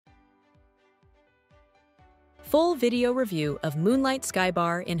full video review of Moonlight Sky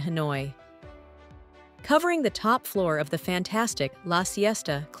Bar in Hanoi. Covering the top floor of the fantastic La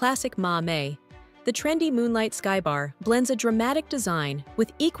Siesta Classic Ma May, the trendy Moonlight Sky Bar blends a dramatic design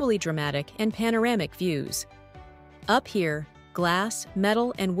with equally dramatic and panoramic views. Up here, glass,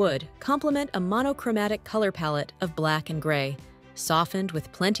 metal, and wood complement a monochromatic color palette of black and gray, softened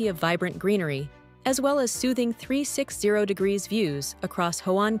with plenty of vibrant greenery, as well as soothing 360 degrees views across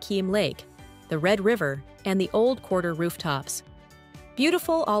Hoan Kiem Lake, the Red River, and the Old Quarter rooftops.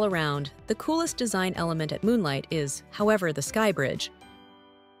 Beautiful all around, the coolest design element at Moonlight is, however, the sky bridge.